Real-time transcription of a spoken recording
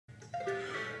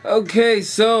Okay,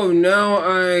 so now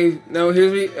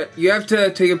here's what you have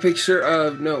to take a picture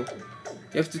of. No,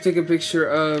 you have to take a picture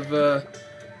of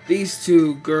these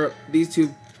two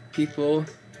people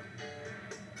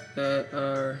that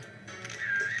are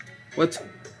what?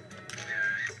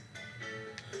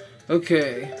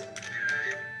 Okay.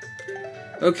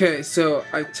 Okay, so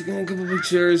I took a couple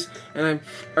pictures, and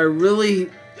I really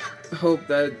hope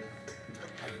that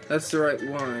that's the right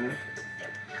one.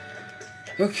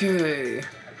 Okay.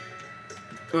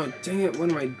 Oh, dang it,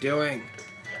 what am I doing?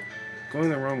 Going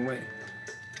the wrong way.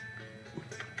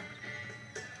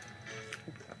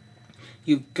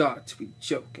 You've got to be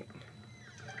joking.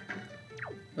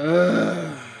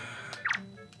 Show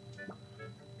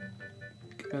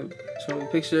me a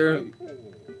picture.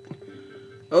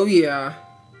 Oh yeah.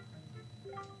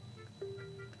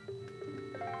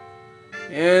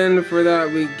 And for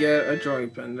that we get a joy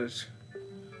pendant.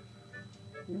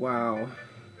 Wow.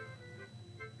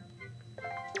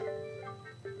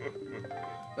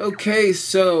 Okay,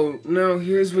 so now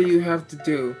here's what you have to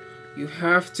do. You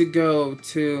have to go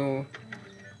to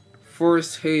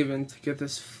Forest Haven to get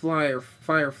this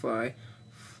Firefly,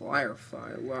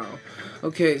 wow.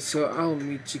 Okay, so I'll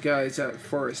meet you guys at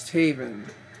Forest Haven.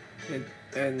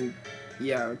 And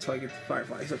yeah, until I get the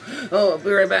Firefly. So, I'll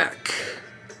be right back.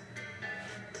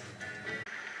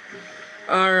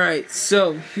 Alright,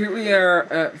 so here we are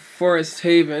at Forest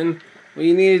Haven. What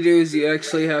you need to do is you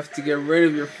actually have to get rid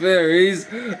of your fairies.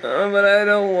 But I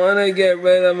don't want to get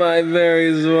rid of my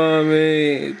fairies,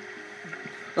 Mommy.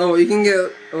 Oh, you can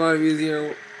get a lot of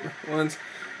easier ones.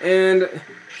 And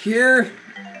here,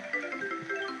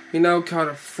 we now caught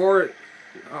a fort.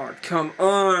 Oh, come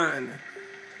on.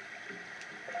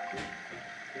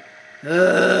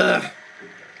 Ugh.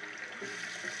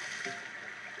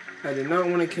 I did not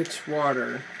want to catch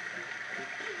water.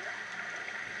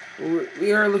 What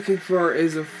we are looking for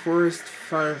is a forest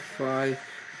firefly.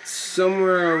 It's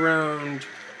somewhere around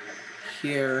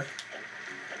here.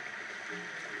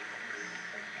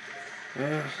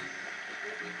 Ugh.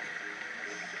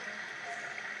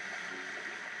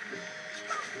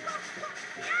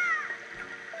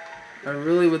 I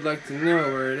really would like to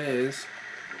know where it is.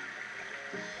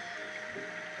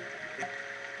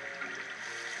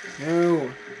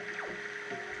 No.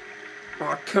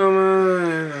 Oh, come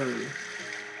on.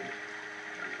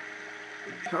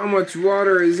 How much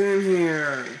water is in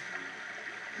here?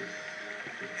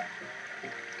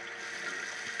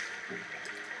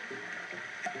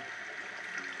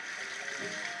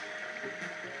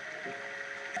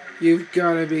 You've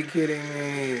got to be kidding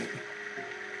me.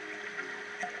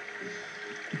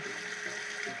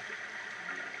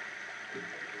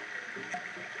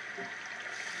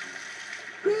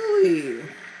 Really?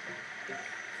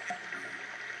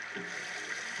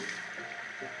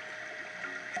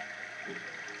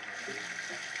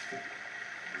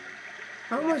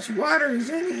 How much water is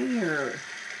in here?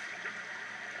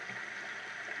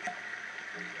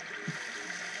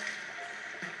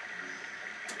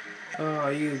 Oh,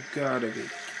 you gotta be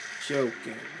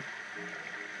joking.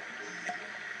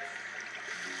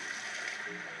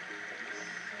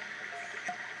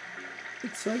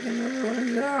 It's like another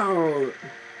one's out.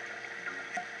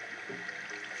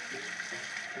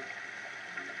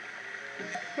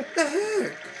 What the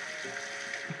heck?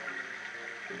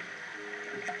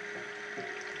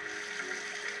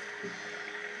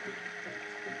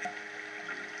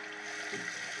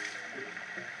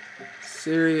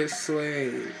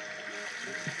 Seriously.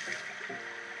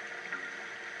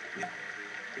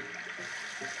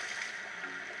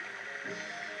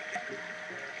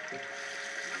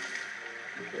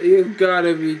 You've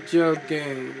gotta be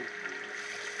joking.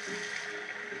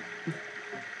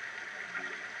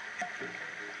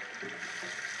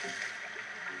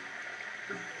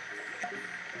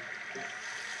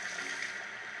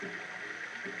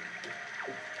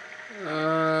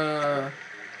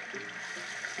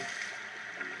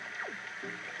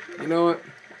 You know what?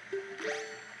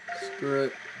 Screw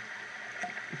it.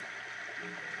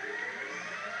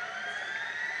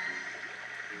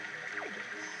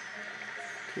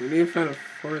 We need to find a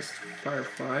forest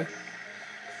firefly.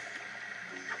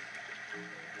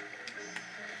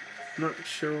 I'm not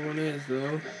sure what one is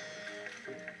though.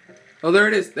 Oh, there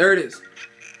it is. There it is.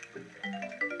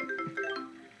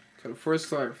 Got a forest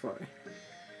firefly.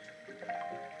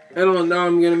 And now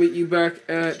I'm gonna meet you back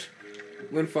at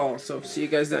Windfall. So see you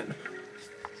guys then.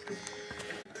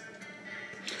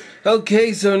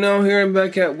 Okay, so now here I'm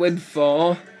back at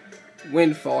Windfall,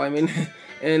 I mean,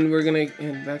 and we're gonna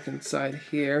head back inside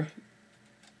here.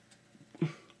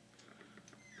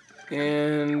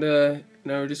 And now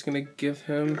we're just gonna give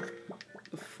him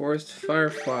the forest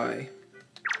firefly.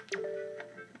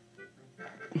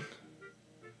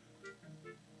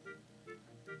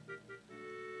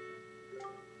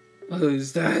 What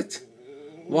is that?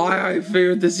 Why I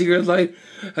feared the secret light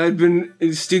had been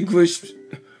extinguished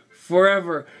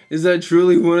forever. Is that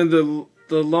truly one of the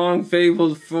long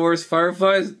fabled forest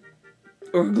fireflies?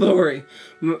 Or glory?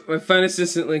 My fine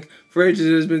assistant Link, for ages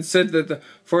it has been said that the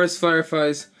forest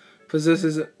fireflies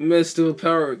possesses mystical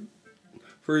power.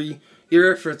 For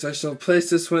your efforts, I shall place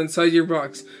this one inside your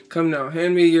box. Come now,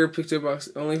 hand me your picture box,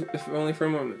 if only for a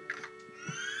moment.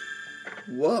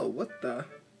 Whoa, what the?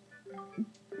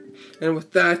 And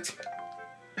with that,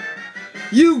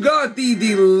 you got the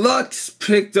deluxe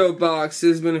picto box. It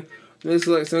has been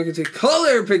select, so I can take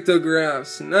color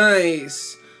pictographs.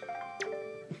 Nice.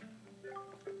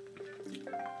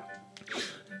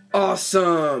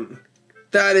 Awesome.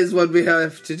 That is what we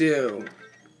have to do.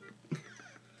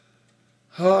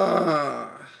 I'm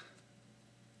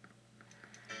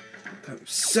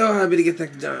so happy to get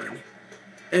that done.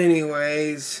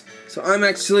 Anyways, so I'm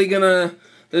actually gonna.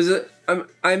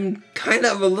 I'm kind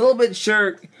of a little bit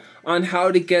sure on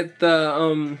how to get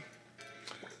the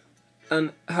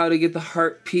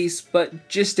heart piece, but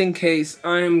just in case,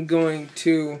 I'm going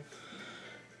to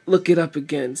look it up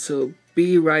again. So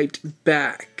be right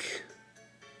back.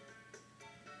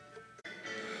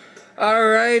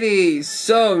 Alrighty,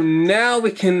 so now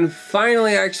we can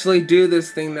finally actually do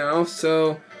this thing now.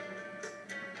 So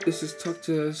this is talk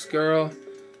to this girl.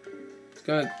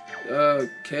 God,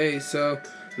 okay, so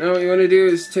now what you want to do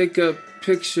is take a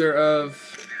picture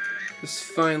of this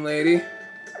fine lady,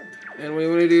 and what you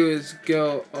want to do is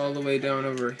go all the way down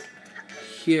over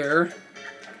here.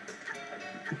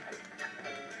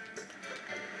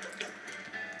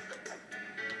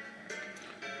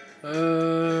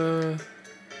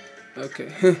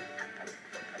 Okay.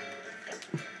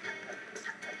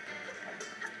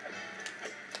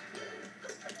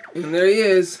 And there he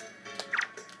is.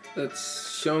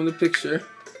 Let's show him the picture.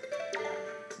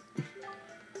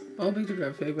 Oh,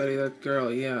 pictograph, hey buddy, that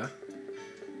girl, yeah.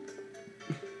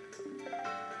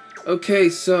 Okay,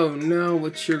 so now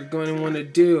what you're going to want to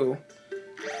do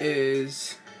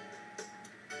is,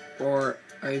 or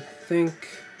I think,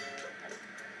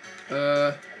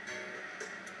 I'm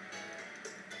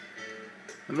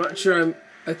not sure.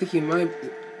 I think you might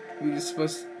be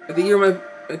supposed. I think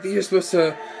you're supposed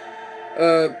to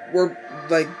work,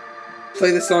 like,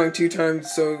 play the song 2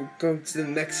 times, so go to the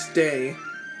next day.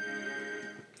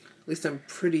 At least I'm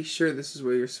pretty sure this is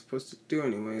what you're supposed to do,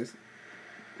 anyways.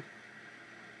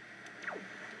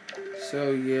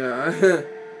 So yeah,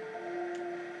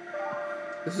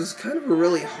 this is kind of a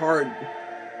really hard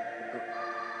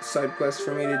side quest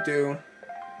for me to do.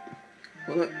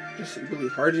 Well, not just really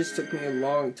hard, it just took me a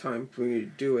long time for me to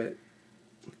do it.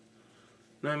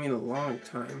 No, I mean a long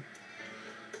time.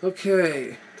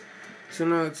 Okay, so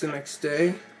now it's the next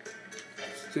day.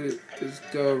 Let's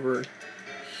go over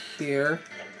here.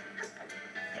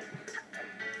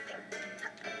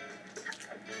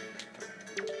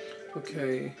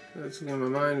 Okay, that's in my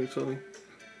mind, it told me.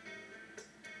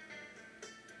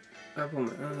 Apple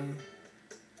my eye.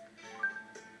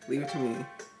 Leave it to me.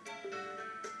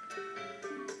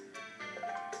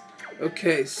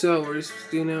 Okay, so what we're supposed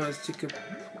to do now is take a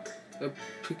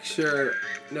picture.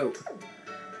 No.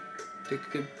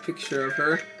 Take a picture of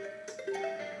her.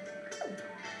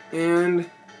 And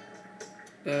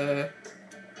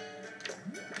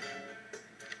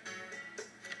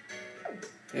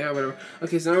yeah, whatever.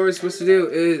 Okay, so now what we're supposed to do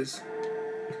is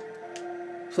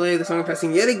play the song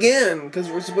passing yet again, because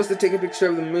we're supposed to take a picture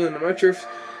of the moon. I'm not sure if,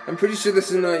 I'm pretty sure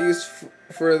this is not used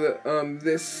for the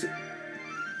this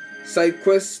side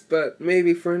quest, but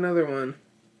maybe for another one.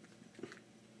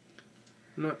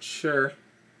 I'm not sure.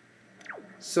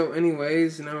 So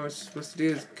anyways, now what we're supposed to do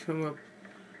is come up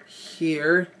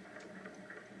here.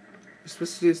 What we're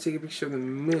supposed to do is take a picture of the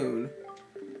moon.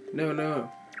 No.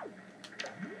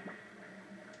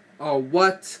 Oh,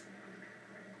 what?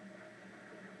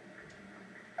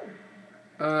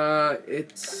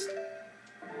 It's...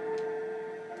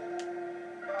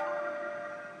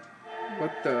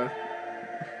 What the...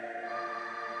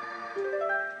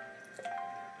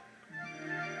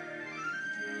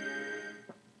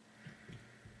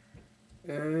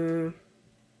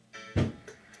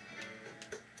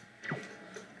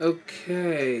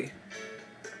 Okay.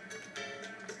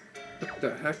 What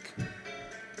the heck?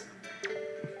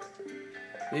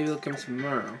 Maybe they'll come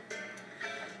tomorrow.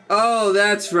 Oh,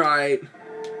 that's right.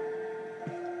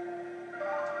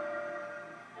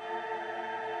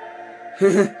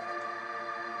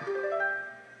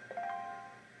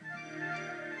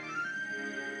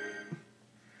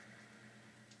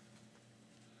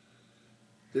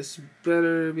 This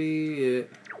better be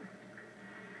it.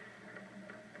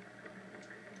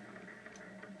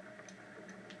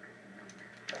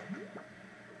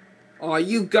 Aw,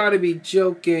 you gotta be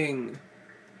joking.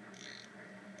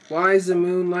 Why is the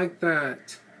moon like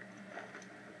that?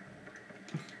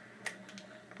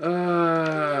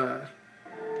 Why?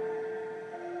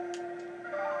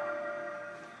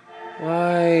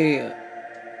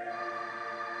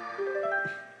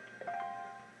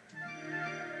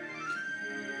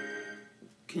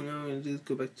 Okay, now I'm gonna just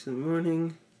go back to the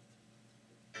morning.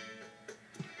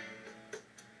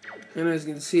 And as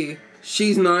you can see,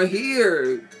 she's not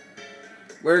here.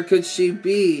 Where could she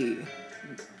be?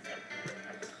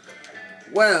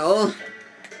 Well,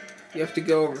 you have to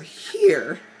go over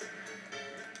here,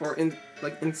 or in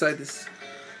like inside this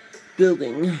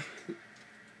building.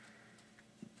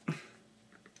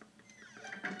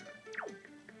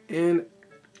 And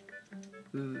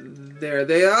there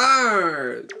they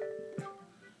are.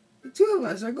 The two of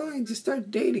us are going to start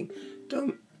dating.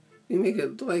 Don't we make a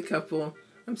delightful couple?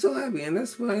 I'm so happy, and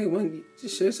that's why I want to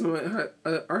share some of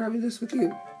our happiness with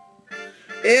you.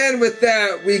 And with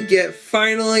that, we get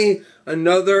finally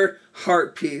another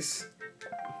heart piece.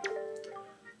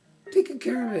 Take good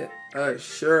care of it.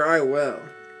 Sure I will.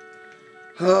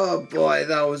 Oh boy,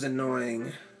 that was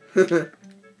annoying.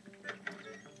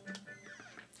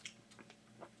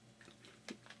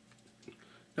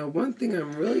 Now, one thing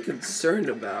I'm really concerned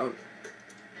about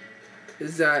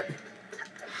is that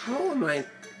how am I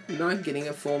not getting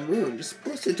a full moon? You're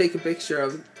supposed to take a picture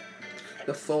of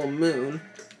the full moon,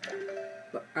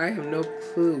 but I have no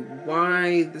clue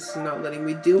why this is not letting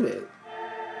me do it.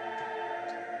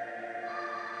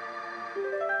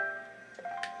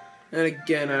 And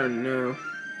again, I don't know.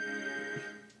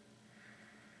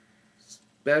 It's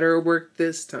better work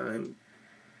this time.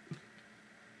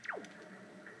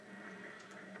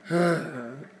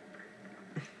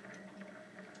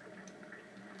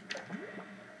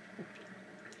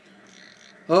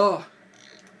 Oh,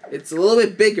 it's a little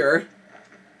bit bigger.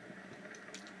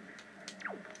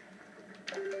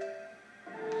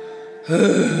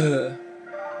 I'm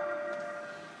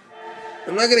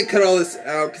not gonna cut all this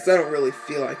out because I don't really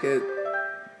feel like it.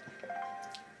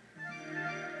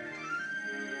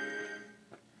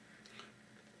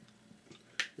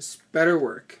 This better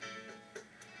work.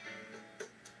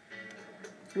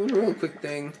 One real quick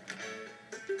thing.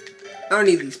 I don't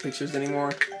need these pictures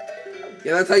anymore.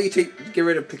 Yeah, that's how you get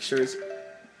rid of pictures.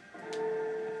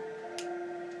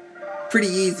 Pretty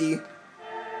easy.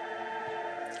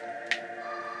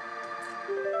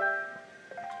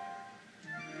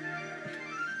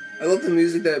 I love the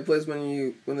music that it plays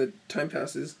when the time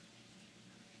passes.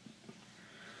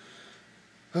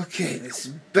 Okay, this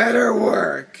better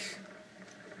work.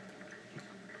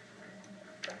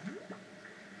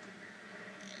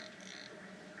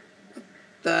 What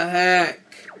the heck?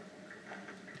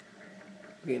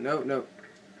 Okay, no.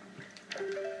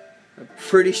 I'm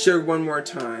pretty sure one more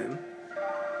time.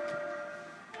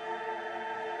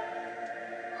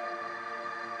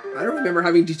 I don't remember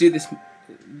having to do this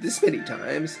many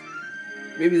times.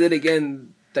 Maybe then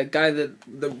again, that guy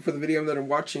for the video that I'm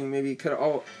watching, maybe cut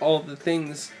all the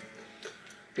things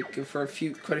like for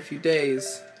quite a few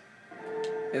days,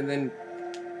 and then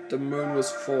the moon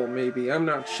was full. Maybe, I'm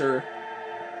not sure.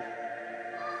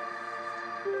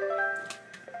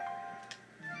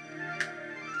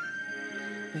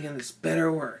 Again, this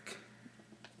better work.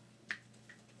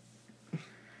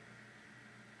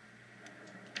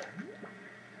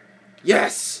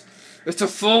 Yes! It's a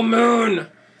full moon!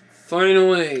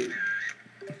 Finally!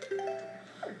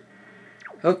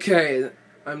 Okay,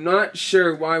 I'm not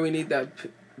sure why we need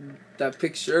that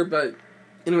picture, but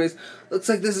anyways, looks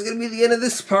like this is going to be the end of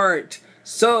this part.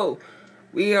 So,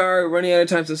 we are running out of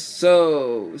time,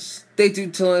 so stay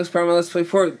tuned till the next part of my Let's Play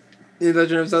for The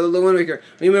Legend of Zelda the Wind Waker.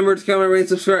 Remember to comment, rate, and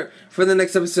subscribe for the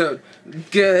next episode.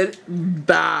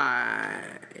 Goodbye!